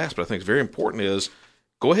get to last, but I think is very important is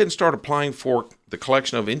go ahead and start applying for the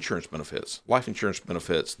collection of insurance benefits, life insurance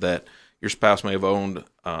benefits that your spouse may have owned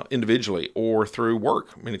individually or through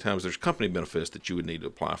work. Many times there's company benefits that you would need to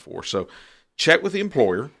apply for. So check with the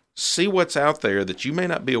employer, see what's out there that you may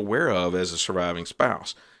not be aware of as a surviving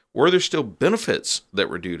spouse. Were there still benefits that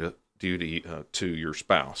were due to your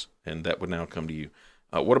spouse, and that would now come to you?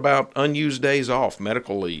 What about unused days off,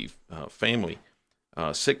 medical leave, family,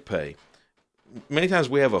 sick pay? Many times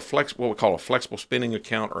we have what we call a flexible spending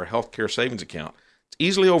account or a healthcare savings account. It's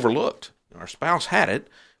easily overlooked. Our spouse had it.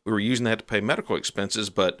 We were using that to pay medical expenses,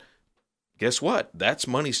 but guess what? That's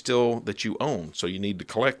money still that you own, so you need to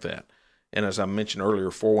collect that. And as I mentioned earlier,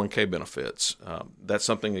 401k benefits. That's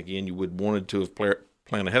something, again, you would wanted to have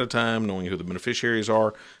planned ahead of time, knowing who the beneficiaries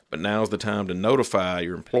are, but now's the time to notify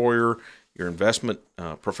your employer, your investment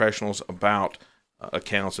professionals about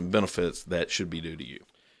accounts and benefits that should be due to you.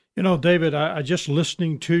 You know, David, I just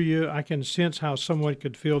listening to you, I can sense how someone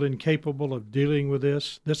could feel incapable of dealing with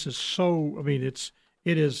this. This is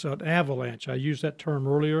it is an avalanche. I used that term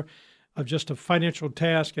earlier of just a financial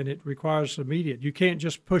task, and it requires immediate. You can't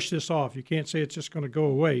just push this off. You can't say it's just going to go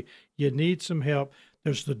away. You need some help.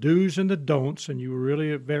 There's the do's and the don'ts, and you were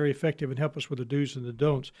really very effective in helping us with the do's and the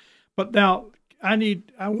don'ts. But now I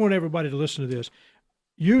want everybody to listen to this.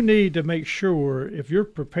 You need to make sure if you're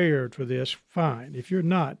prepared for this, fine. If you're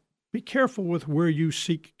not, be careful with where you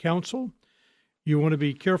seek counsel. You want to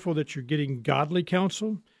be careful that you're getting godly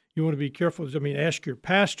counsel. You want to be careful. Ask your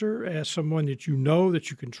pastor, ask someone that you know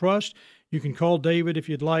that you can trust. You can call David if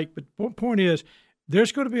you'd like. But the point is,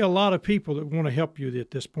 there's going to be a lot of people that want to help you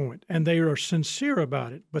at this point, and they are sincere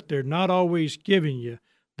about it, but they're not always giving you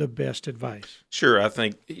the best advice. Sure. I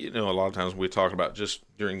think, a lot of times we talk about just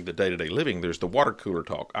during the day-to-day living, there's the water cooler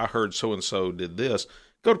talk. I heard so-and-so did this.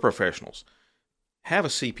 Go to professionals. Have a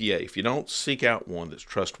CPA if you don't seek out one that's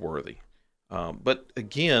trustworthy. But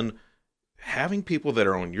again, having people that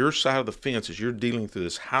are on your side of the fence as you're dealing through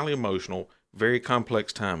this highly emotional, very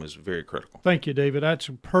complex time is very critical. Thank you, David. That's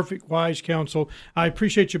perfect, wise counsel. I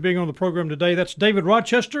appreciate you being on the program today. That's David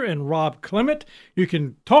Rochester and Rob Clement. You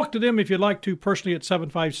can talk to them if you'd like to personally at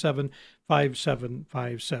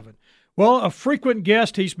 757-5757. Well, a frequent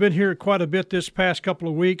guest. He's been here quite a bit this past couple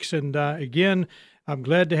of weeks. And again, I'm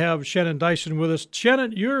glad to have Shannon Dyson with us.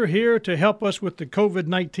 Shannon, you're here to help us with the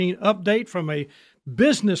COVID-19 update from a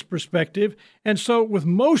business perspective. And so with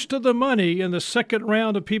most of the money in the second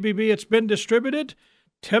round of PPP, it's been distributed.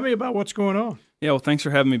 Tell me about what's going on. Yeah, well, thanks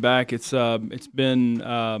for having me back. It's been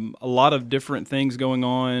a lot of different things going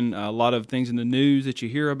on, a lot of things in the news that you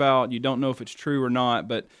hear about. You don't know if it's true or not,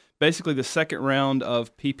 but basically the second round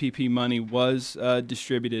of PPP money was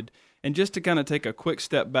distributed. And just to kind of take a quick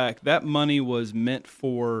step back, that money was meant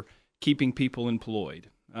for keeping people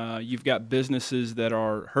employed. You've got businesses that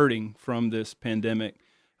are hurting from this pandemic.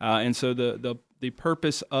 And so the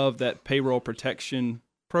purpose of that payroll protection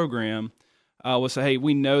program was say, hey,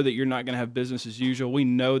 we know that you're not going to have business as usual. We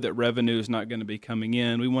know that revenue is not going to be coming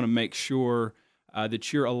in. We want to make sure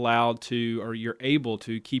that you're allowed to, or you're able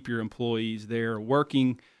to keep your employees there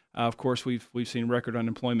working Of course, we've seen record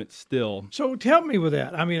unemployment still. So help me with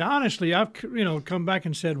that. I mean, honestly, I've come back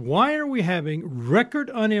and said, why are we having record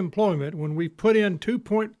unemployment when we put in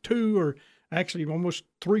 2.2 or actually almost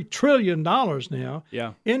 $3 trillion now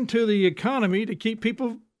into the economy to keep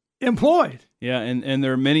people employed? Yeah, and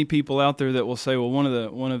there are many people out there that will say, well,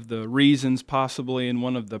 one of the reasons possibly and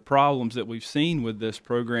one of the problems that we've seen with this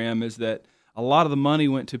program is that a lot of the money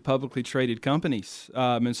went to publicly traded companies.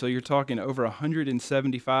 And so you're talking over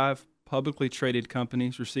 175 publicly traded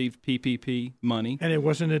companies received PPP money. And it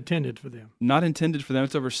wasn't intended for them. Not intended for them.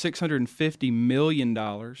 It's over $650 million.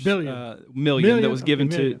 Million that was given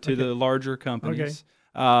to the larger companies.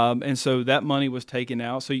 Okay. And so that money was taken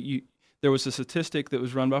out. So there was a statistic that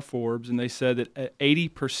was run by Forbes, and they said that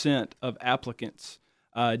 80% of applicants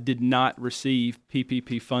did not receive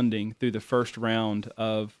PPP funding through the first round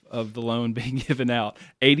of the loan being given out.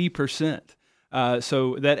 80%.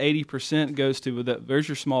 So that 80% goes to there's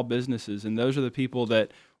your small businesses, and those are the people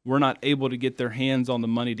that were not able to get their hands on the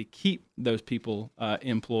money to keep those people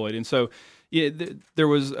employed. And so there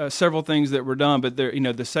was several things that were done, but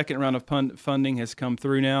the second round of funding has come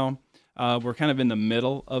through now. We're kind of in the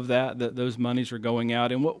middle of that those monies are going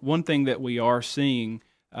out. And one thing that we are seeing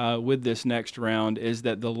with this next round is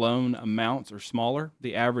that the loan amounts are smaller.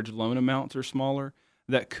 The average loan amounts are smaller.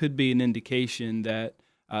 That could be an indication that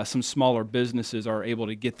some smaller businesses are able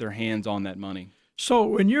to get their hands on that money. So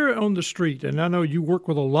when you're on the street, and I know you work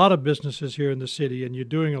with a lot of businesses here in the city, and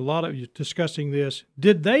you're discussing this,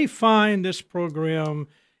 did they find this program?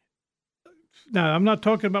 Now, I'm not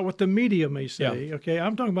talking about what the media may say, okay?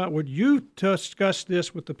 I'm talking about would you discuss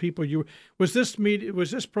this with the people was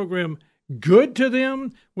this program good to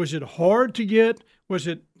them? Was it hard to get? Was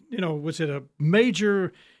it a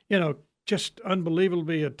major, just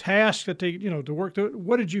unbelievably a task that they, to work through?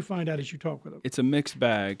 What did you find out as you talk with them? It's a mixed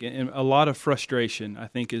bag, and a lot of frustration, I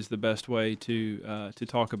think, is the best way to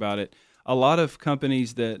talk about it. A lot of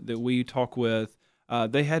companies that we talk with,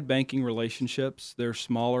 they had banking relationships. They're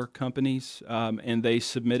smaller companies, and they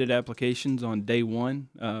submitted applications on day one.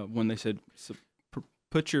 When they said,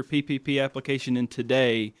 put your PPP application in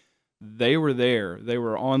today, they were there. They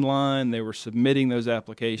were online. They were submitting those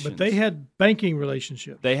applications. But they had banking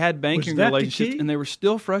relationships. They had banking relationships, and they were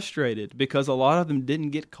still frustrated because a lot of them didn't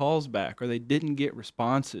get calls back or they didn't get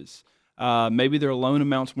responses. Maybe their loan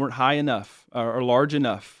amounts weren't high enough or large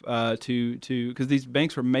enough to because these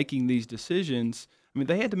banks were making these decisions. I mean,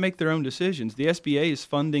 they had to make their own decisions. The SBA is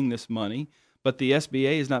funding this money, but the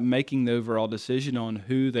SBA is not making the overall decision on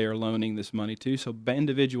who they are loaning this money to. So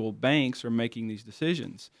individual banks are making these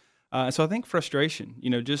decisions. So I think frustration,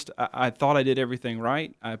 I thought I did everything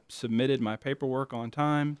right. I submitted my paperwork on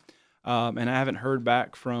time, and I haven't heard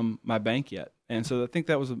back from my bank yet. And so I think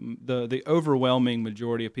that was the overwhelming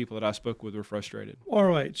majority of people that I spoke with were frustrated. All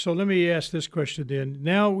right. So let me ask this question then.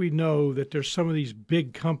 Now we know that there's some of these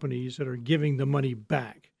big companies that are giving the money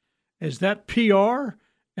back. Is that PR?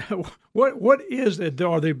 What is it?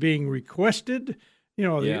 Are they being requested?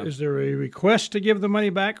 Is there a request to give the money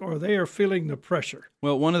back, or they are feeling the pressure?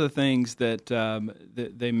 Well, one of the things that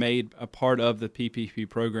they made a part of the PPP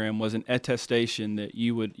program was an attestation that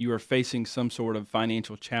you are facing some sort of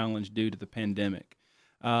financial challenge due to the pandemic.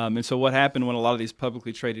 And so what happened when a lot of these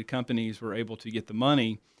publicly traded companies were able to get the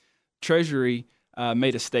money, Treasury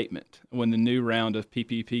made a statement when the new round of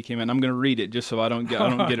PPP came in. I'm going to read it just so I don't get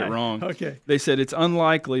it wrong. Okay. They said it's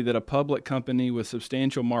unlikely that a public company with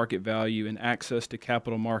substantial market value and access to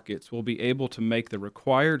capital markets will be able to make the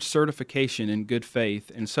required certification in good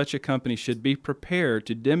faith, and such a company should be prepared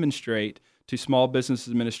to demonstrate to Small Business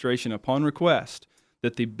Administration upon request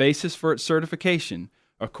that the basis for its certification,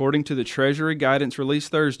 according to the Treasury guidance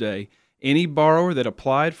released Thursday, any borrower that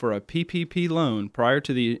applied for a PPP loan prior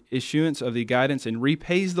to the issuance of the guidance and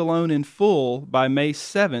repays the loan in full by May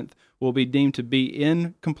 7th will be deemed to be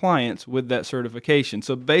in compliance with that certification.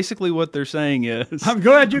 So basically what they're saying is, I'm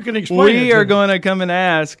glad you can explain it. We are going to come and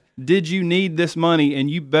ask, did you need this money? And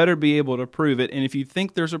you better be able to prove it. And if you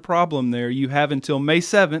think there's a problem there, you have until May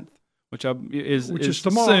 7th, which is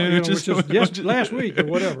tomorrow, soon, which is last week or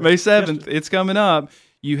whatever. May 7th, it's coming up.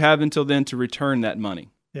 You have until then to return that money.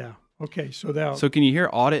 Yeah. Okay, so can you hear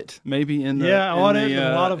audit maybe in the audit and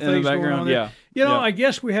a lot of things going on there. Yeah. I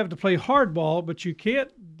guess we have to play hardball, but you can't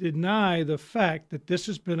deny the fact that this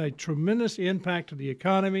has been a tremendous impact to the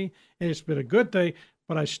economy, and it's been a good thing.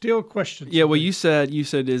 But I still question. Yeah, well, you said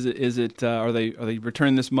is it are they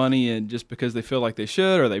returning this money and just because they feel like they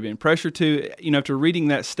should, or are they being pressured to? After reading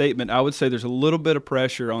that statement, I would say there's a little bit of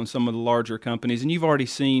pressure on some of the larger companies, and you've already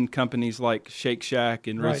seen companies like Shake Shack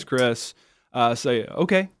and Ruth's Chris say,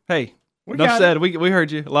 okay, hey, Enough said. We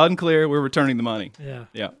heard you loud and clear. We're returning the money.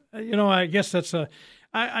 Yeah. I guess that's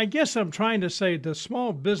I guess I'm trying to say the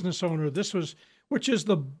small business owner, which is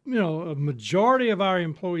the, a majority of our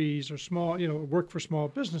employees are small, work for small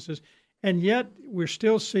businesses. And yet we're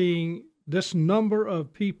still seeing this number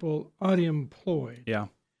of people unemployed. Yeah.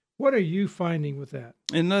 What are you finding with that?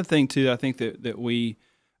 And another thing too, I think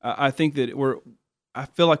I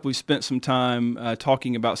feel like we've spent some time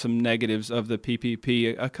talking about some negatives of the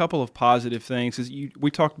PPP. A couple of positive things is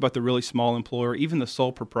we talked about the really small employer, even the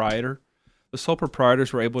sole proprietor. The sole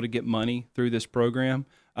proprietors were able to get money through this program.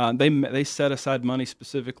 They set aside money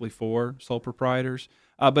specifically for sole proprietors,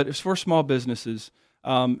 but it's for small businesses.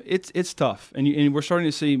 It's tough, and we're starting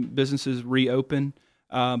to see businesses reopen.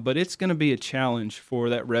 But it's going to be a challenge for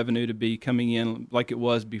that revenue to be coming in like it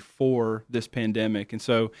was before this pandemic. And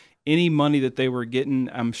so any money that they were getting,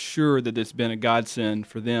 I'm sure that it's been a godsend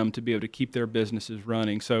for them to be able to keep their businesses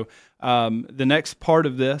running. So the next part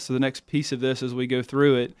of this, or the next piece of this as we go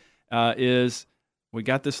through it, is we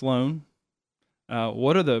got this loan.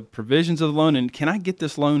 What are the provisions of the loan, and can I get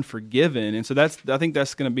this loan forgiven? And so I think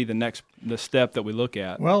that's going to be the step that we look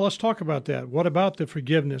at. Well, let's talk about that. What about the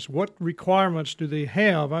forgiveness? What requirements do they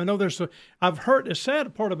have? I know I've heard the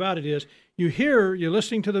sad part about it is you're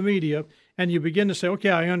listening to the media and you begin to say, okay,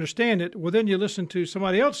 I understand it. Well, then you listen to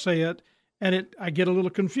somebody else say it, and I get a little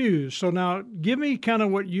confused. So now give me kind of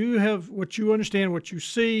what you understand, what you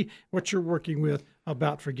see, what you're working with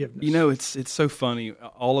about forgiveness. It's so funny.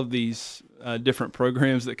 All of these different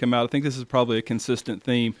programs that come out, I think this is probably a consistent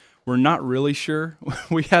theme. We're not really sure.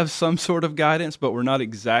 We have some sort of guidance, but we're not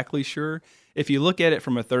exactly sure. If you look at it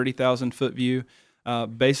from a 30,000-foot view,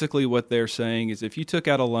 basically what they're saying is if you took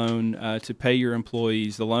out a loan to pay your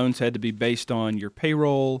employees, the loans had to be based on your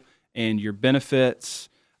payroll and your benefits.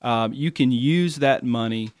 You can use that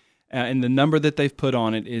money, and the number that they've put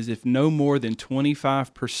on it is if no more than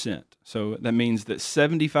 25%. So that means that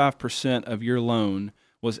 75% of your loan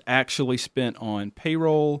was actually spent on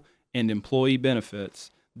payroll and employee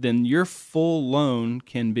benefits, then your full loan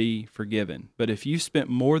can be forgiven. But if you spent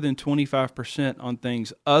more than 25% on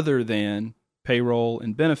things other than payroll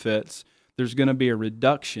and benefits, there's going to be a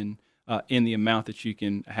reduction in the amount that you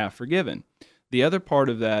can have forgiven. The other part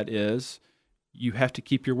of that is you have to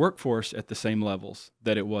keep your workforce at the same levels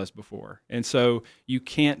that it was before. And so you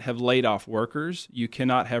can't have laid off workers. You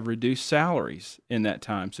cannot have reduced salaries in that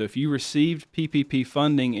time. So if you received PPP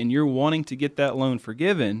funding and you're wanting to get that loan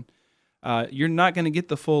forgiven, you're not going to get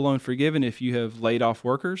the full loan forgiven if you have laid off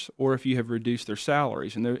workers or if you have reduced their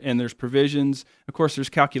salaries. And there's provisions. Of course, there's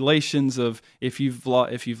calculations of if you've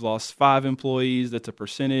lost 5 employees, that's a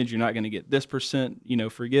percentage. You're not going to get this percent,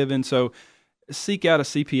 forgiven. So seek out a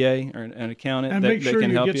CPA or an accountant and that make sure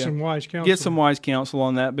can help you. Get some wise counsel. Get some wise counsel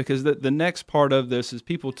on that, because the next part of this is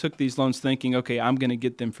people took these loans thinking, okay, I'm going to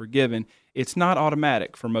get them forgiven. It's not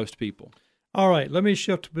automatic for most people. All right, let me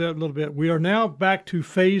shift a little bit. We are now back to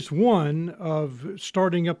phase 1 of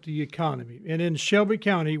starting up the economy. And in Shelby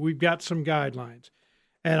County, we've got some guidelines.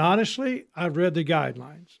 And honestly, I've read the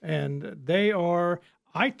guidelines, and they are,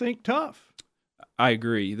 I think, tough. I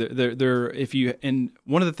agree. And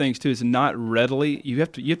one of the things too is not readily. You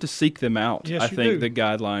have to seek them out. Yes, I think the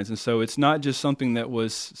guidelines, and so it's not just something that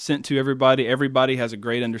was sent to everybody. Everybody has a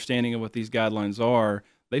great understanding of what these guidelines are.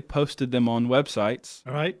 They posted them on websites.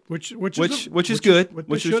 All right, which is good. What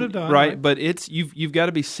they should have done. Right, but you've got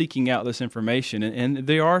to be seeking out this information, and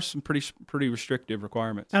there are some pretty restrictive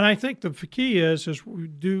requirements. And I think the key is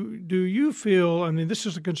do you feel? I mean, this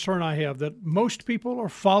is a concern I have, that most people are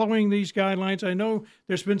following these guidelines. I know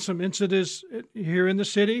there's been some incidents here in the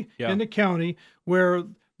city, in the county, where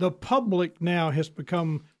the public now has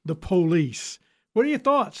become the police. What are your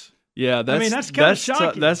thoughts? Yeah, that's kind of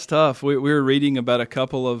shocking. That's tough. We were reading about a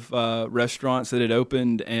couple of restaurants that had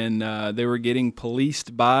opened, and they were getting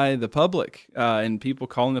policed by the public, and people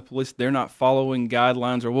calling the police. They're not following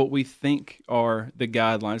guidelines or what we think are the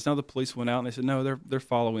guidelines. Now the police went out and they said, no, they're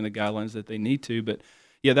following the guidelines that they need to. But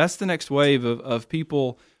yeah, that's the next wave of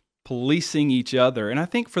people policing each other. And I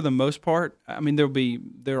think for the most part, I mean,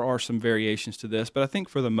 there are some variations to this, but I think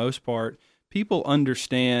for the most part, people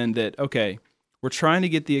understand that, okay, we're trying to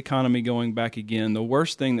get the economy going back again. The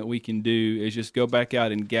worst thing that we can do is just go back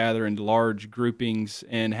out and gather in large groupings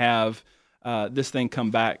and have this thing come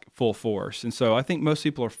back full force. And so I think most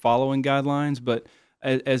people are following guidelines, but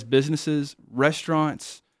as businesses,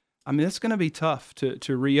 restaurants, I mean, it's going to be tough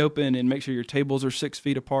to reopen and make sure your tables are 6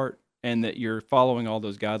 feet apart and that you're following all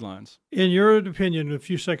those guidelines. In your opinion, in a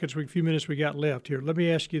few minutes we got left here, let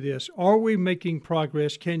me ask you this. Are we making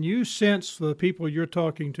progress? Can you sense, the people you're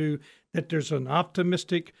talking to, that there's an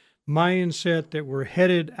optimistic mindset that we're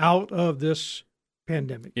headed out of this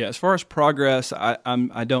pandemic? Yeah, as far as progress,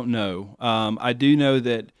 I don't know. I do know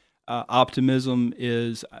that optimism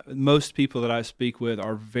is, most people that I speak with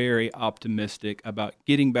are very optimistic about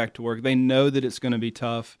getting back to work. They know that it's going to be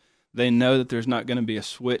tough. They know that there's not going to be a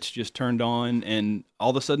switch just turned on and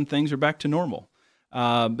all of a sudden things are back to normal.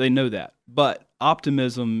 They know that. But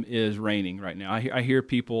optimism is reigning right now. I hear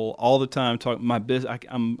people all the time talk. My business.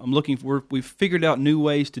 I'm looking for. We've figured out new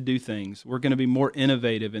ways to do things. We're going to be more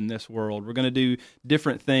innovative in this world. We're going to do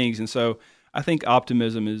different things, and so I think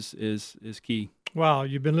optimism is key. Wow,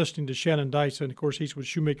 you've been listening to Shannon Dyson. Of course, he's with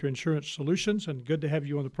Shoemaker Insurance Solutions, and good to have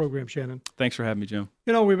you on the program, Shannon. Thanks for having me, Jim.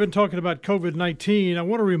 You know, we've been talking about COVID-19. I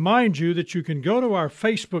want to remind you that you can go to our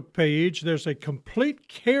Facebook page. There's a complete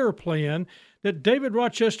care plan that David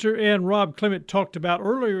Rochester and Rob Clement talked about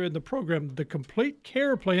earlier in the program, the complete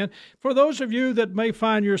care plan for those of you that may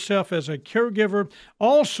find yourself as a caregiver.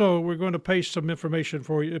 Also, we're going to post some information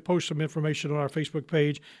on our Facebook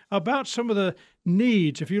page about some of the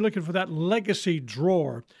needs. If you're looking for that legacy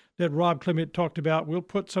drawer that Rob Clement talked about, we'll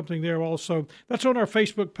put something there also. That's on our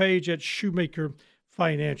Facebook page at Shoemaker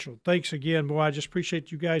Financial. Thanks again. Boy, I just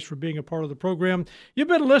appreciate you guys for being a part of the program. You've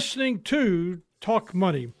been listening to Talk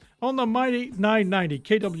Money on the mighty 990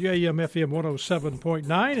 KWAM FM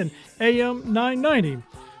 107.9 and AM 990.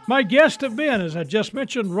 My guests have been, as I just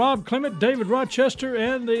mentioned, Rob Clement, David Rochester,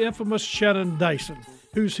 and the infamous Shannon Dyson,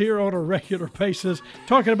 who's here on a regular basis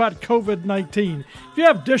talking about COVID-19. If you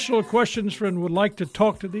have additional questions and would like to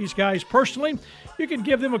talk to these guys personally, you can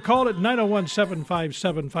give them a call at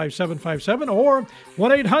 901-757-5757 or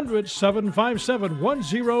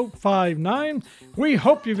 1-800-757-1059. We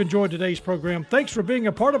hope you've enjoyed today's program. Thanks for being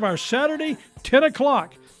a part of our Saturday, 10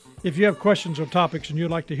 o'clock. If you have questions or topics and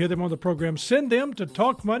you'd like to hear them on the program, send them to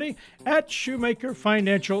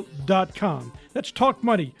talkmoney@shoemakerfinancial.com. That's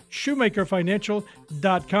talkmoney,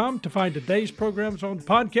 shoemakerfinancial.com. To find today's programs on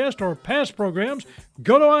podcast or past programs,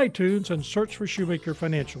 go to iTunes and search for Shoemaker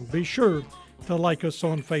Financial. Be sure to like us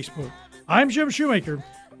on Facebook. I'm Jim Shoemaker.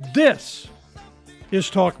 This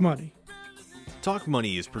is Talk Money. Talk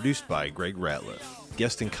Money is produced by Greg Ratliff.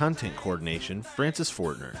 Guest and content coordination, Francis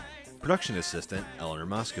Fortner. Production assistant, Eleanor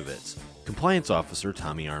Moskovitz. Compliance officer,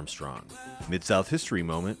 Tommy Armstrong. Mid-South History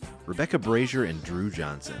Moment, Rebecca Brazier and Drew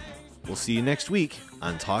Johnson. We'll see you next week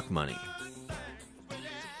on Talk Money.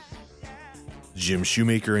 Jim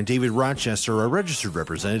Shoemaker and David Rochester are registered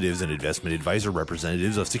representatives and investment advisor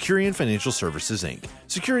representatives of Securian Financial Services, Inc.,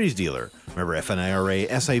 securities dealer, member FINRA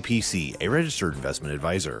SIPC, a registered investment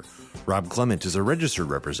advisor. Rob Clement is a registered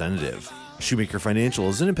representative. Shoemaker Financial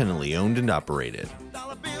is independently owned and operated.